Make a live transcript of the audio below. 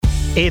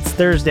It's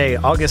Thursday,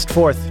 August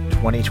 4th,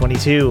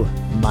 2022.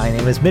 My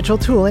name is Mitchell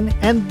Tulin,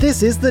 and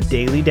this is the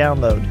Daily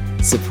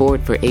Download. Support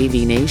for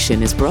AV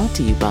Nation is brought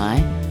to you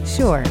by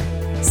Shure.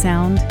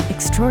 Sound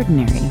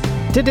extraordinary.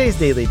 Today's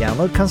Daily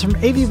Download comes from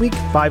AV Week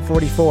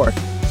 544.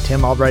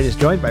 Tim Albright is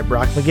joined by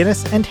Brock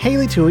McGinnis and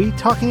Haley Toohey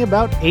talking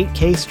about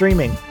 8K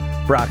streaming.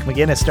 Brock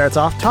McGinnis starts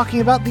off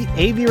talking about the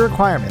AV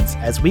requirements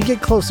as we get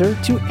closer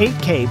to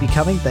 8K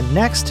becoming the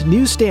next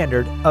new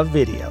standard of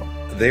video.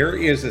 There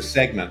is a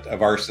segment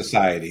of our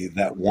society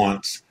that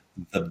wants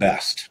the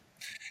best.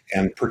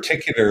 And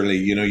particularly,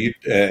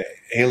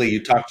 Haley,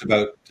 you talked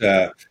about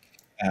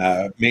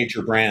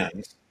major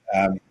brands.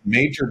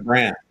 Major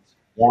brands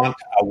want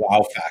a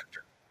wow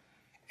factor.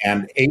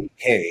 And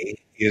 8K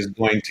is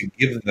going to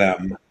give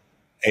them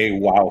a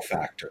wow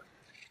factor.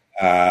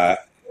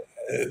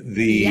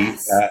 The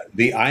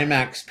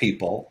IMAX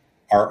people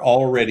are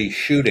already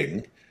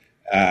shooting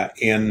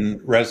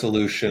in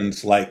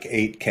resolutions like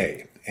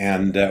 8K.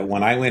 And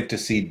when I went to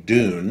see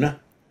Dune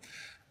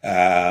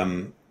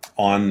on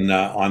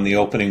the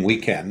opening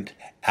weekend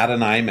at an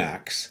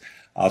IMAX,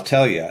 I'll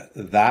tell you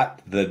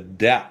that the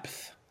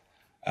depth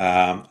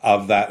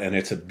of that, and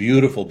it's a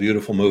beautiful,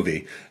 beautiful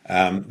movie,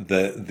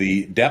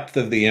 the depth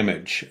of the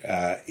image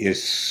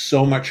is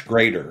so much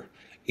greater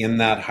in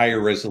that higher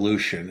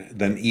resolution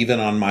than even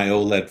on my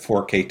OLED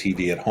 4K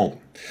TV at home.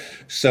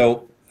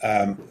 So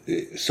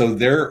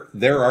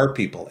there are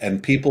people,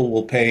 and people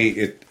will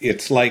pay.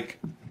 It's like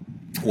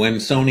when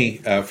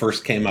Sony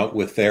first came out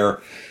with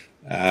their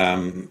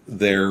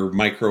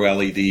micro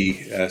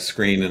LED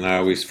screen, and I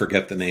always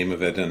forget the name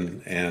of it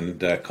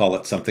and call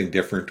it something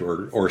different,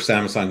 or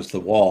Samsung's The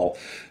Wall.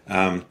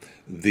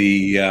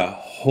 The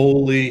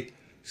holy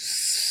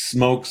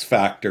smokes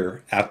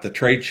factor at the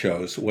trade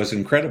shows was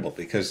incredible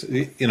because,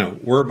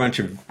 we're a bunch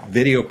of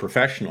video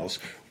professionals.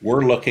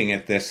 We're looking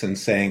at this and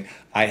saying,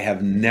 I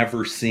have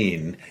never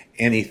seen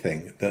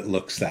anything that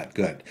looks that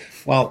good.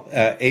 Well,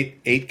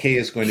 8K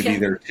is going to be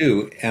there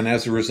too. And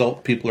as a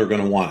result, people are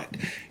going to want it.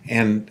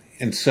 And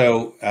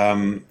so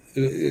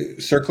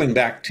circling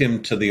back,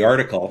 Tim, to the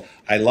article,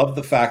 I love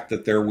the fact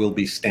that there will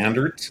be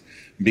standards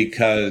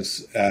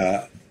because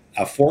a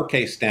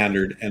 4K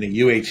standard and a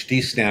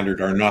UHD standard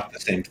are not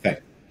the same thing.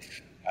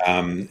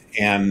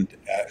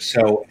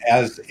 So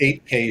as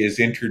 8K is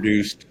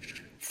introduced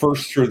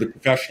first through the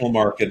professional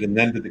market and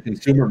then to the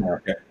consumer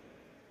market,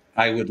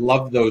 I would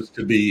love those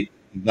to be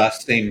the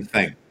same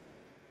thing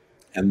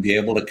and be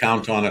able to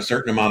count on a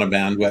certain amount of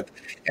bandwidth.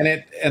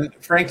 And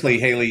frankly,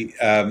 Haley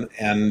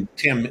and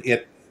Tim,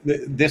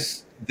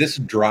 this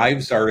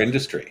drives our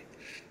industry.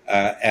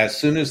 As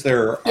soon as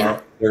there's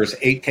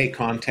 8K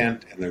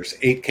content and there's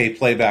 8K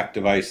playback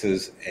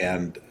devices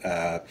and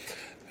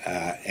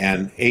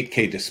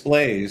 8K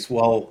displays,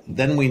 well,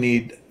 then we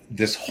need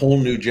this whole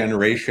new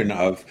generation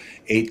of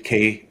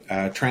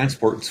 8K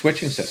transport and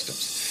switching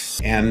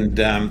systems, and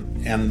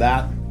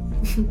that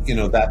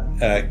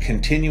that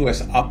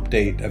continuous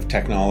update of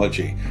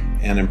technology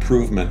and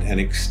improvement and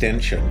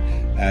extension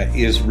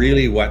is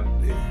really what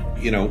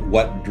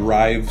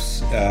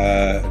drives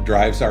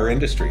our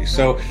industry.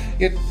 So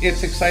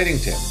it's exciting,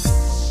 Tim.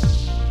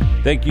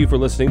 Thank you for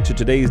listening to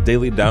today's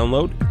Daily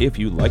Download. If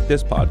you like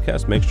this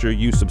podcast, make sure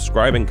you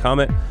subscribe and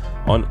comment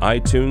on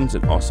iTunes,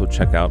 and also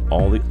check out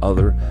all the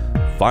other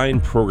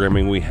fine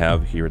programming we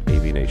have here at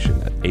AV Nation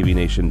at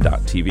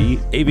avnation.tv,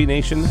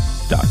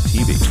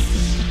 avnation.tv.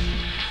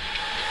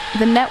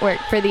 The network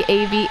for the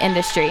AV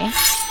industry.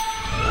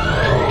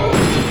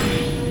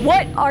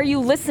 What are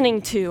you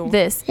listening to?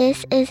 This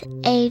is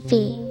AV.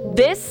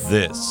 This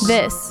is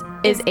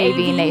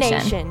AV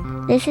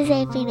Nation. This is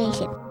AV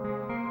Nation.